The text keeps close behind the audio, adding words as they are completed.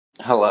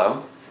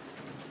Hello?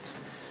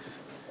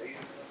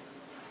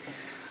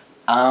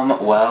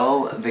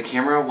 Well, the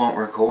camera won't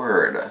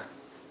record.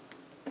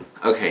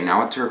 Okay,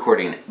 now it's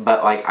recording,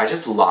 but like, I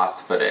just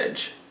lost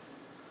footage.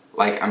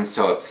 Like, I'm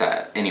so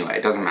upset. Anyway,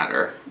 it doesn't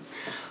matter.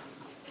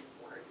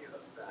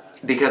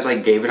 Because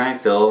like, Gabe and I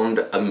filmed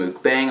a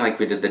mukbang, like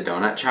we did the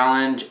donut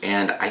challenge,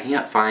 and I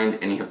can't find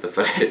any of the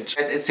footage.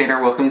 Guys, it's Tanner.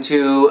 Welcome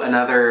to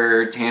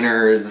another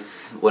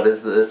Tanner's, what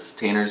is this?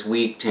 Tanner's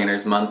week,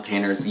 Tanner's month,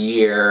 Tanner's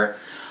year.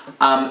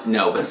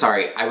 No, but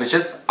sorry, I was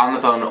just on the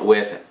phone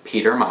with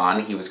Peter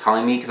Mon. He was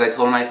calling me because I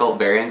told him I felt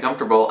very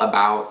uncomfortable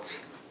about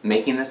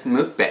making this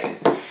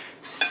mukbang.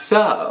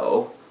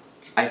 So,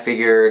 I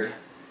figured,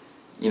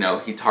 you know,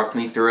 he talked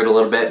me through it a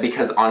little bit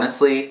because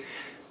honestly,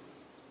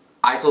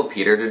 I told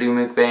Peter to do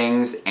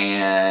mukbangs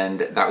and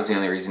that was the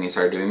only reason he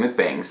started doing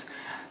mukbangs.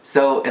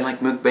 So, and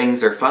like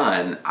mukbangs are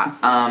fun.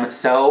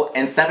 So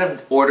instead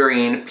of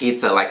ordering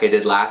pizza like I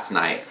did last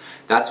night,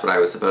 that's what I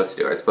was supposed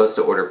to do. I was supposed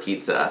to order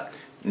pizza.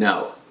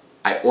 No.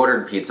 I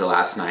ordered pizza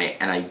last night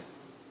and I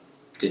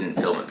didn't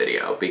film a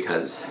video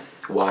because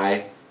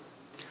why?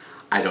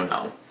 I don't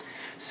know.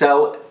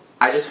 So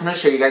I just want to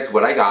show you guys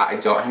what I got. I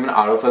don't have an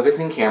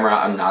autofocusing camera.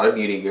 I'm not a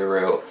beauty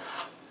guru.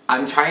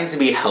 I'm trying to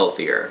be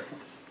healthier.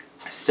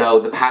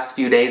 So the past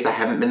few days I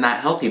haven't been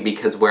that healthy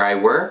because where I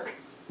work,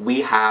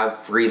 we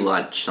have free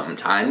lunch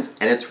sometimes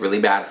and it's really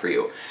bad for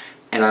you.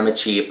 And I'm a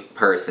cheap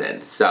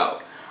person,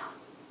 so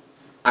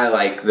I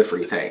like the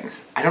free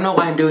things. I don't know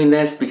why I'm doing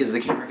this because the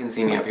camera can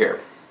see me up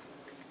here.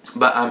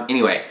 But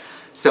anyway,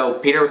 so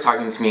Peter was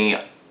talking to me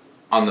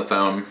on the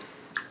phone.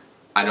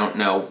 I don't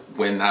know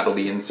when that'll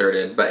be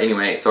inserted, but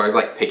anyway, so I was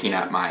like picking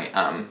at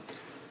my,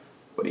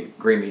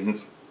 green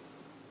beans.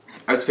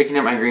 I was picking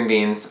up my green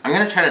beans. I'm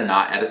gonna try to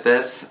not edit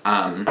this.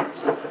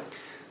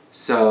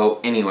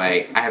 So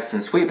anyway, I have some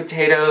sweet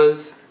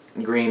potatoes,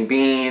 green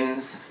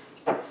beans.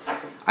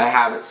 I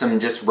have some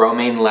just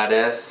romaine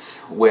lettuce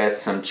with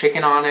some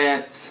chicken on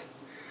it.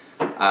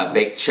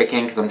 Baked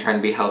chicken because I'm trying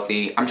to be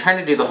healthy. I'm trying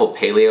to do the whole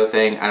paleo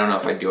thing. I don't know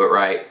if I do it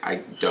right. I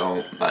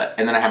don't, but...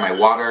 And then I have my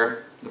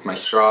water with my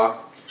straw.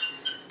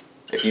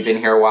 If you've been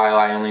here a while,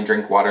 I only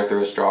drink water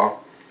through a straw.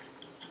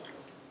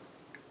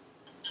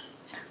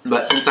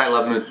 But since I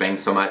love mukbang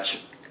so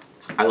much,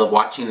 I love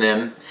watching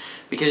them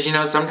because, you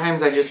know,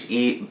 sometimes I just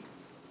eat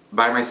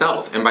by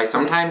myself. And by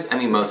sometimes, I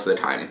mean most of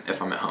the time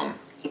if I'm at home.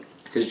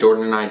 Because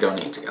Jordan and I don't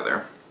eat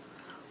together.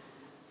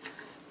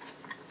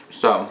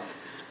 So,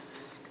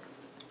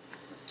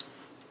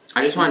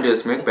 I just want to do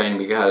this mukbang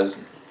because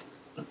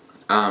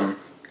I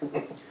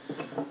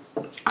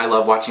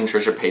love watching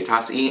Trisha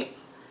Paytas eat.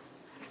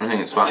 I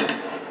think it's fun.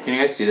 Can you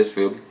guys see this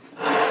food?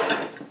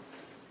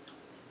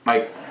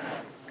 Like,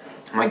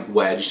 I'm like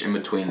wedged in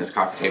between this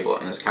coffee table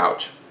and this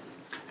couch.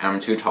 And I'm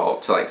too tall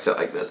to like sit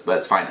like this, but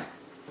it's fine.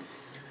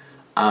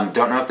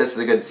 Don't know if this is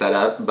a good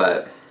setup,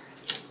 but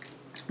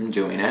I'm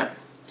doing it.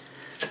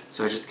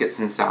 So I just get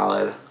some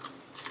salad.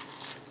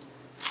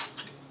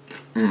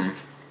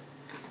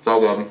 So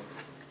good.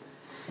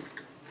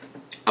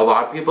 A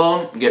lot of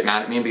people get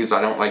mad at me because I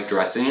don't like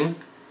dressing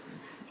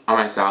on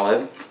my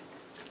salad.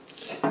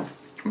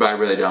 But I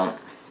really don't.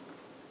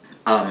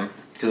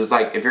 Because it's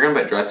like, if you're going to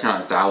put dressing on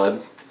a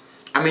salad,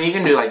 I mean, you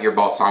can do like your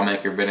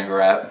balsamic, your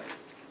vinaigrette.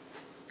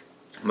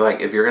 But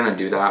like, if you're going to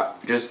do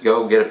that, just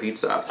go get a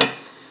pizza.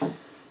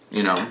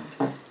 You know?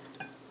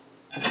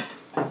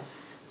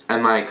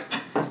 And like,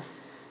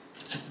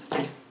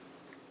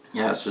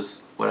 yeah, it's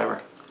just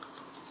whatever.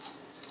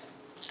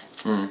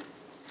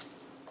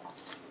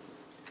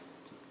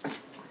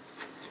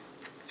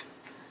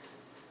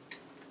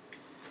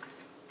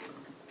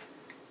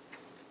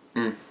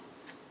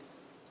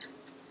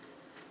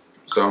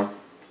 So,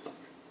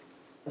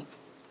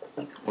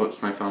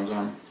 whoops, my phone's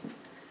on.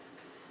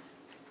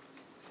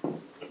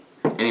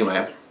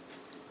 Anyway,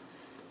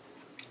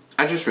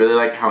 I just really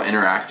like how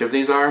interactive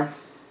these are.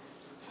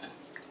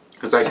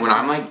 Because like when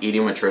I'm like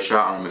eating with Trisha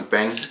on a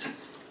mukbang,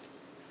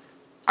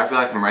 I feel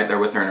like I'm right there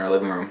with her in her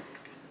living room.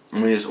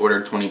 And we just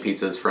ordered 20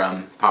 pizzas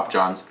from Papa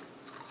John's.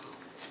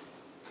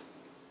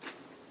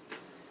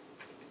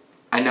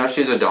 I know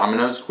she's a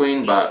Domino's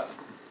queen, but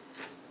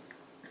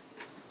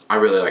I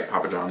really like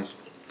Papa John's.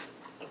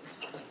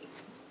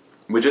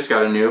 We just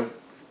got a new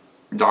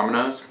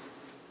Domino's,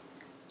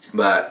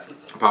 but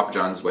Papa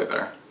John's is way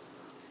better.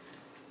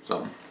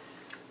 So,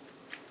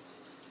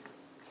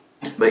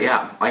 but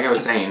yeah, like I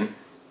was saying,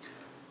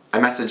 I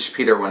messaged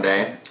Peter one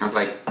day. I was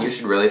like, you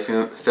should really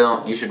film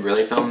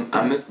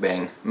a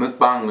mukbang.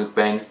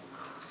 Mukbang.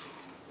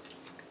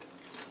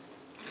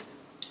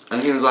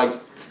 And he was like,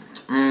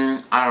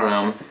 I don't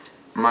know.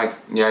 I'm like,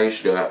 yeah, you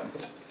should do it.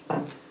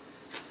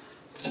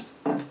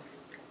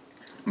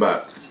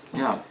 But,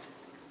 yeah.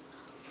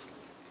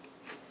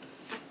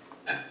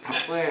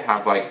 Hopefully I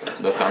have like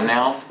the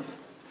thumbnail.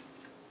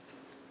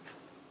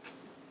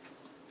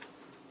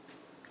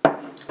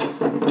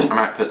 I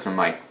might put some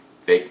like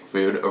fake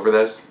food over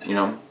this, you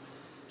know.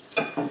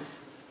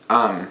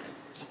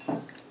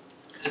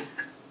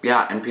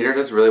 Yeah, and Peter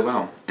does really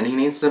well. And he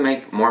needs to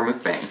make more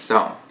mukbangs.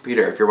 So,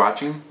 Peter, if you're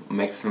watching,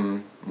 make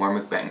some More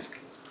mukbangs.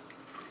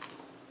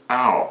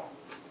 Ow.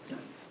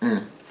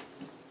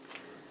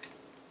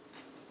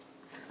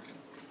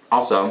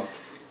 Also,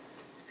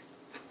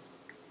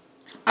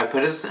 I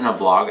put this in a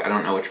vlog, I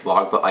don't know which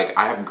vlog, but like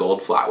I have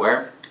gold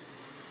flatware.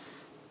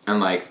 And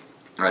like,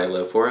 I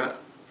live for it.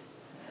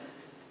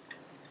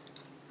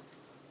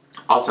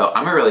 Also,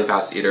 I'm a really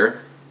fast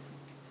eater.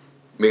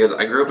 Because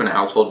I grew up in a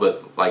household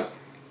with like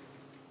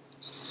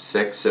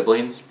 6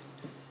 siblings.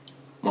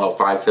 Well,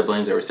 5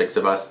 siblings, there were 6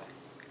 of us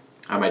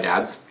on my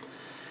dad's.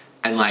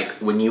 And like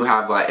when you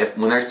have like,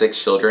 when there's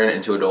 6 children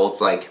and 2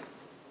 adults, like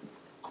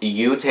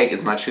you take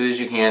as much food as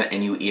you can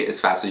and you eat as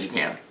fast as you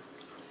can.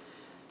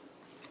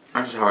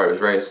 That's just how I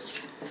was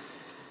raised.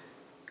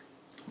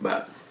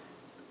 But,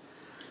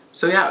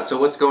 so yeah, so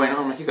what's going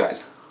on with you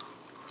guys?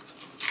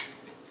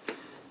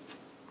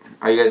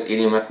 Are you guys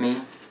eating with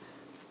me?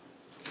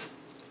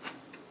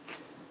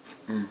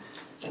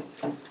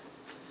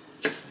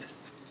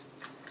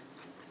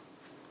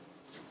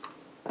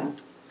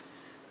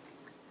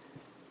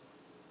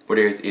 What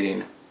are you guys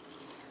eating?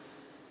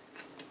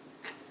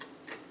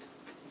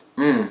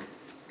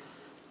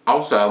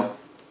 Also,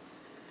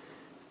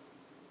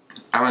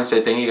 I want to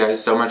say thank you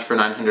guys so much for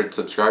 900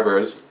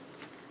 subscribers.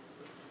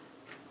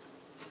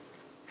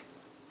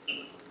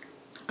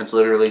 It's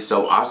literally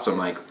so awesome,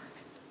 like,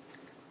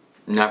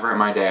 never in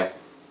my day.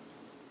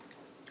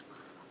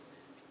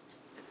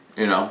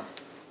 You know,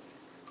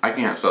 I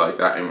can't say like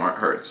that anymore, it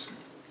hurts.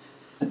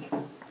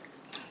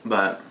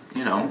 But,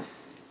 you know.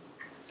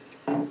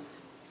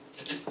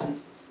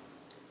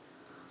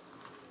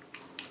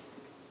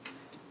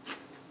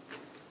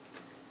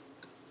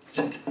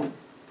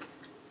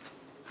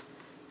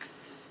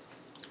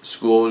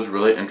 School was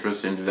really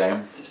interesting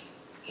today.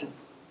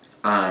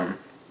 I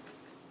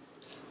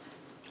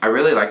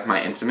really like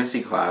my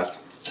intimacy class.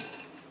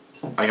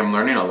 Like, I'm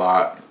learning a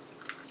lot.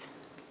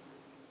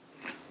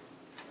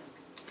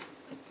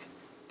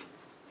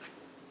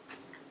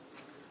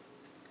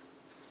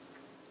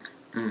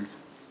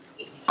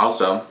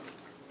 Also,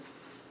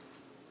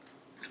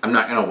 I'm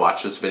not gonna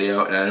watch this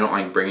video, and I don't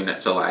like bringing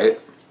it to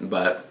light,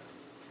 but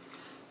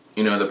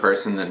you know the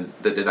person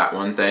that did that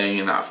one thing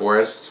in that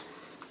forest?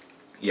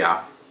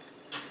 Yeah.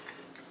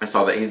 I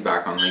saw that he's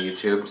back on the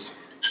YouTubes.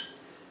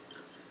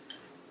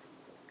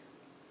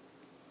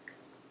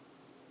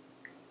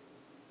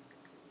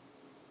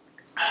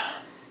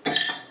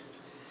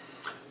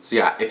 So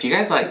yeah, if you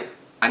guys like,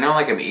 I know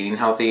like I'm eating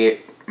healthy,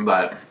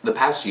 but the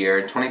past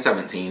year,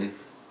 2017,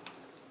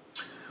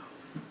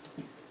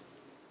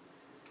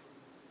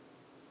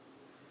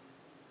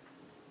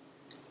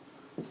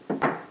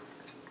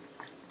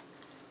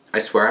 I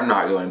swear I'm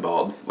not going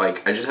bald.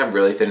 Like, I just have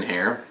really thin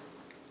hair,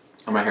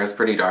 and my hair's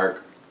pretty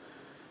dark,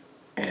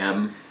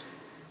 and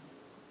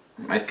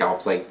my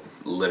scalp's like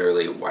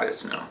literally white as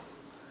snow.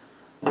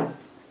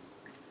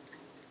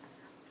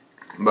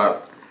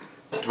 But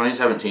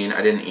 2017,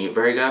 I didn't eat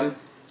very good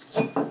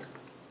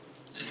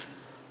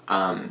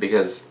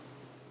because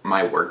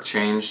my work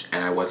changed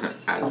and I wasn't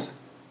as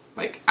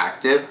like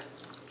active.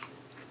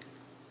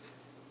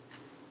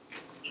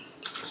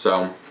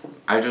 So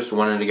I just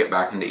wanted to get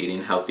back into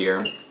eating healthier.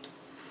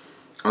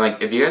 And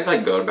like, if you guys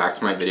like go back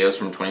to my videos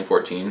from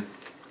 2014,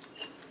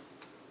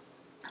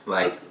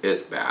 like,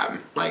 it's bad.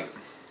 Like,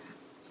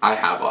 I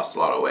have lost a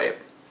lot of weight.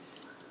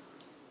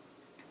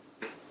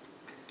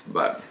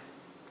 But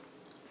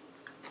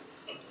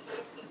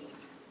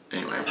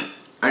anyway,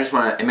 I just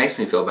want to, it makes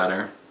me feel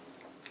better.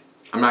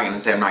 I'm not going to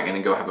say I'm not going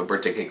to go have a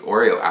birthday cake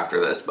Oreo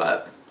after this,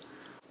 but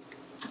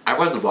I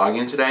was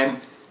vlogging today.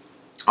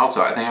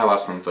 Also, I think I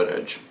lost some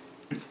footage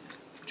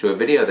to a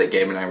video that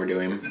Gabe and I were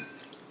doing.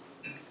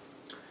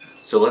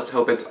 So let's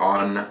hope it's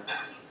on.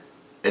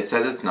 It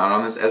says it's not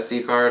on this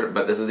SD card,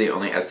 but this is the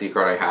only SD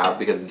card I have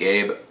because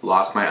Gabe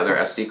lost my other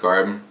SD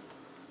card.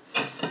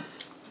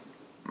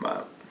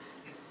 But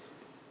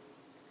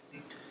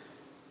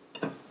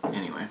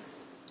anyway.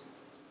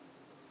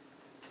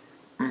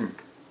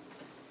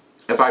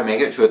 If I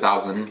make it to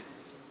 1,000,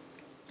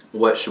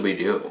 what should we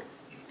do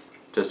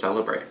to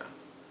celebrate?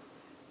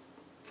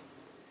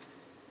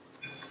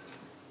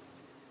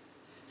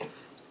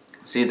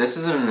 See, this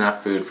isn't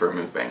enough food for a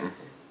mukbang.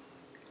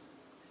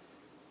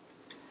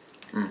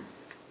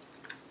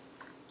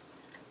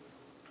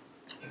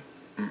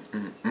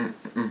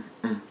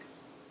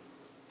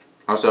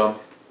 Also,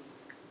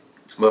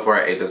 before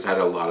I ate this, I had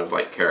a lot of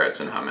like carrots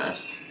and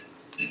hummus.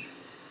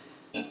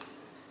 Is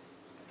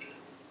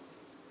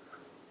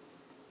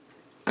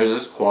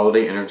this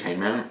quality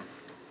entertainment?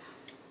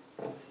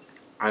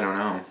 I don't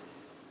know.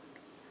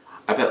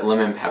 I put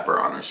lemon pepper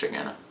on this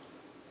chicken.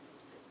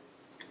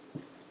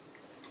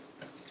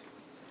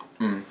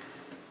 And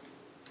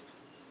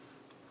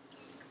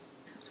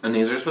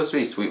these are supposed to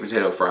be sweet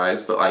potato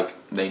fries, but like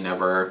they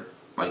never,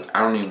 like, I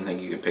don't even think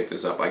you could pick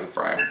this up like a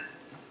fry.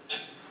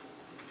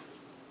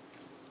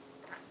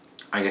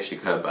 I guess you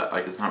could, but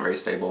like it's not very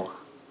stable.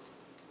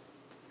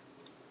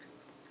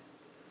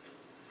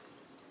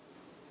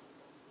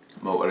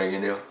 But what are you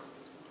gonna do?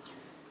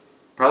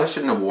 Probably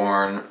shouldn't have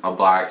worn a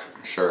black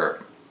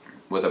shirt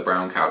with a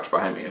brown couch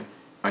behind me.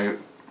 I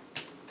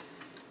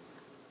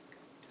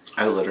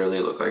literally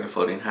look like a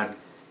floating head.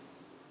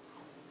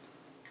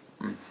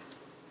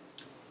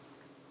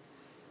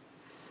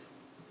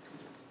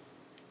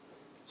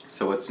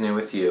 So what's new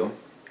with you?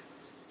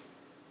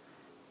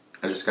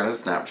 I just got a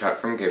Snapchat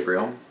from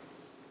Gabriel.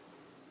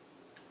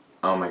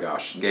 Oh my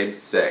gosh,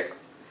 Gabe's sick.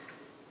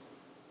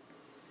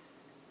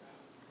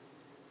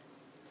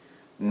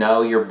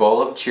 No, your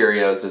bowl of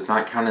Cheerios does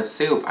not count as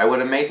soup. I would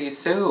have made you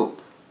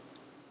soup.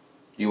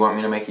 Do you want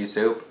me to make you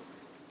soup?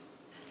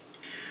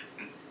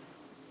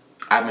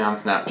 Add me on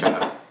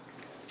Snapchat.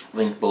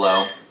 Link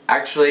below.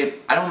 Actually,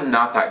 I'm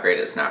not that great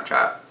at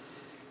Snapchat.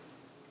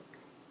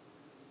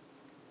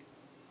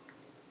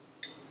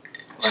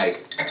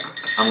 Like,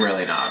 I'm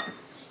really not.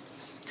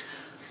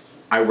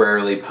 I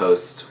rarely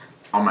post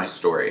on my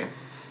story.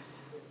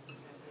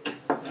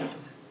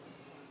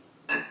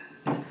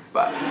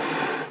 But,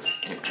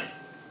 anyway.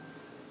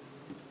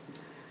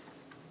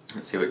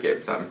 Let's see what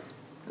Gabe said.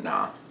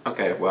 Nah.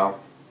 Okay,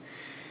 well,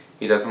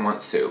 he doesn't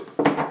want soup.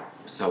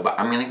 So, but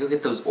I'm gonna go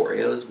get those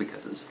Oreos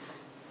because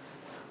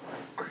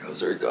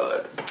Oreos are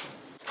good.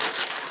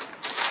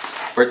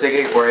 Birthday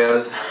cake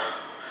Oreos.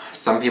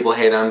 Some people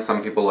hate them,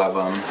 some people love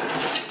them.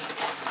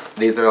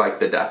 These are like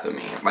the death of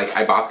me. Like,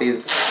 I bought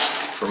these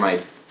for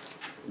my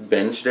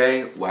binge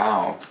day.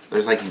 Wow,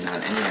 there's like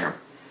none in here.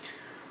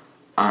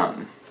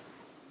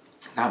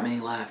 Not many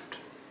left.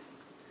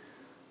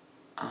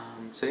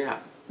 So yeah,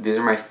 these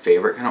are my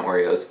favorite kind of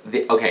Oreos.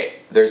 Okay,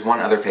 there's one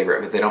other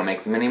favorite, but they don't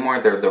make them anymore.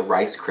 They're the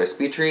Rice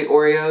Krispie Treat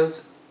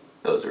Oreos.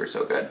 Those are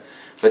so good.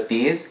 But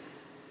these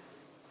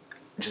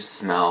just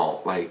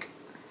smell like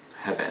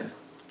heaven.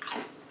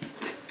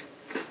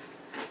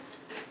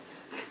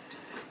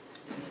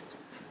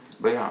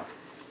 But yeah.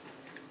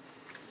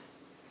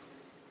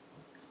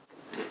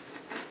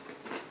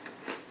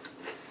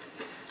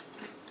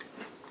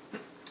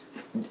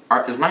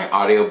 Is my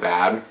audio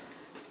bad?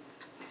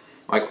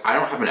 Like, I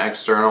don't have an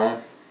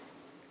external,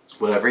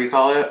 whatever you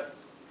call it.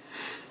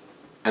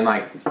 And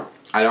like,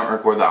 I don't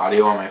record the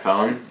audio on my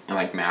phone and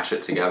like mash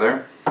it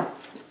together.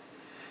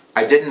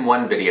 I did in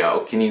one video.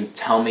 Can you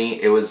tell me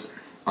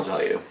I'll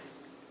tell you.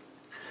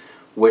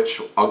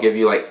 I'll give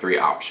you like 3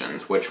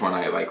 options. Which one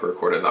I like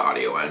recorded the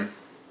audio in.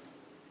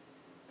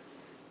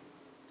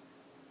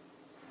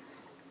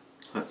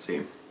 Let's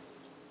see.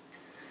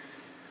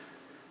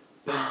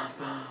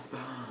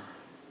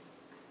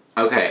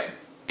 Okay,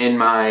 in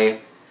my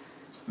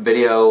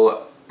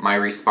video, my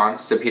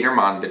response to Peter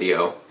Mon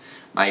video,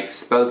 my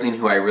exposing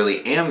who I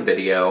really am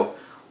video,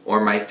 or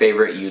my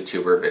favorite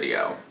YouTuber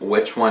video,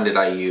 which one did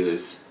I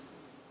use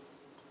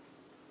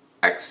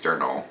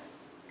external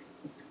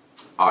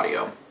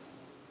audio?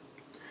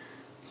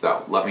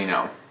 So let me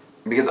know,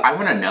 because I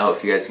want to know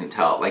if you guys can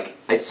tell. Like,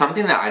 it's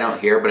something that I don't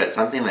hear, but it's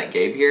something that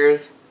Gabe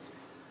hears.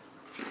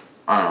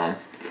 I don't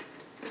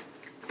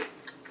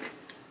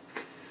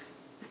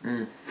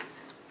know.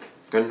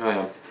 Couldn't tell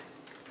you.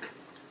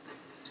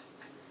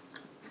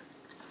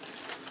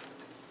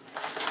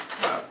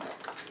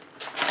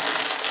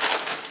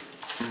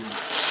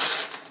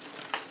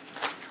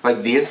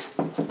 Like these,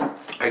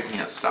 I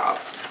can't stop.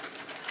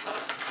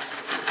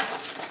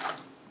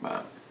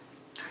 But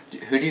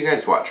who do you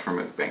guys watch for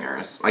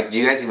mukbangers? Like, do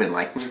you guys even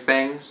like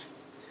mukbangs?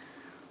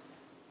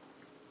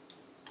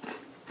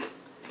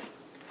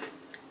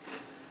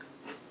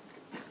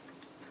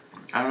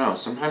 I don't know,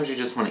 sometimes you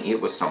just want to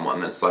eat with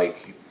someone that's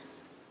like,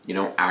 you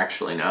don't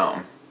actually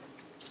know.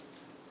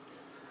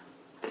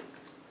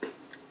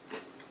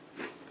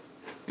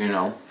 You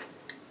know?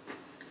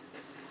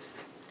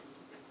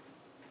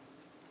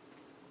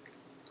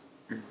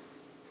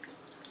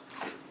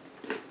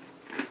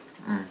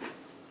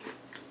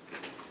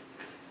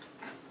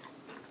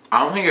 I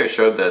don't think I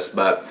showed this,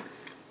 but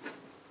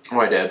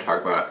I did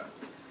talk about it.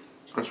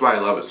 That's why I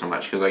love it so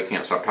much, because I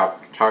can't stop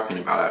talking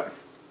about it.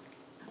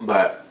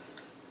 But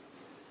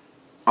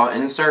I'll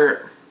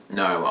insert,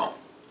 no I won't.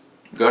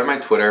 Go to my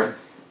Twitter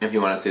if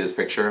you want to see this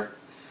picture.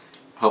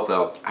 Hopefully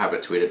I'll have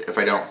it tweeted. If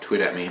I don't, tweet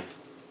at me.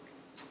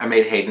 I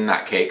made Hayden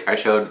that cake I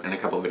showed in a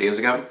couple videos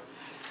ago.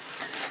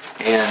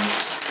 And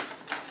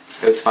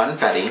it was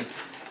funfetti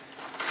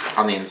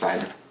on the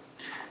inside.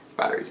 This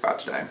battery's about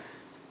to die.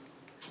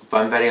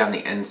 Funfetti on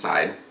the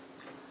inside.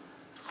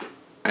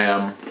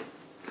 And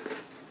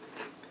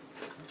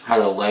had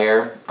a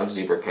layer of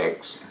zebra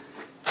cakes.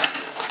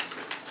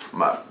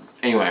 But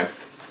anyway,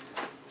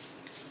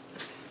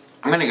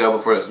 I'm gonna go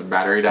before this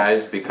battery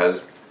dies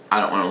because I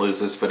don't want to lose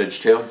this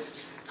footage too.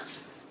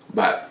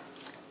 But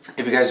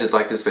if you guys did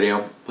like this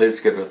video, please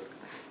give it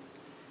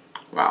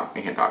a... Wow,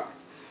 I can't talk.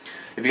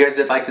 If you guys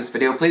did like this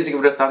video, please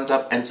give it a thumbs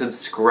up and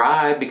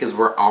subscribe because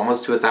we're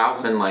almost to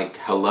 1,000. Like,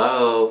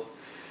 hello.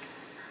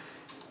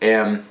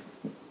 And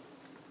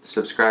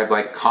subscribe,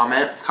 like,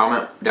 comment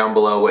down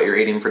below what you're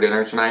eating for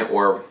dinner tonight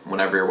or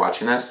whenever you're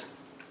watching this.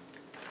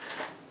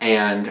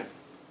 And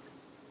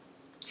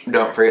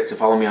don't forget to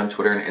follow me on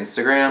Twitter and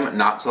Instagram.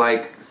 Not to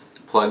like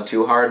plug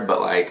too hard, but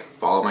like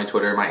follow my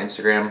Twitter and my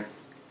Instagram.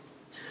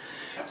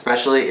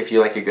 Especially if you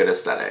like a good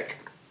aesthetic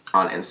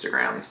on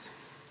Instagrams.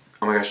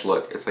 Oh my gosh,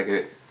 look, it's like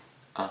a,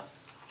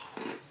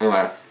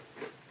 anyway.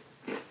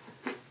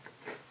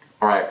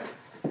 Alright,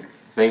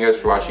 thank you guys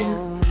for watching.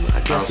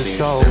 I guess it's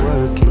all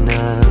working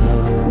out.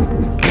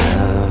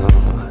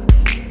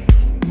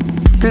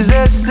 Cause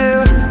there's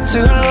still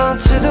too long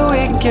to the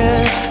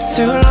weekend,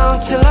 too long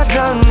till I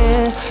drown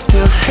in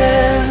your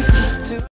hands.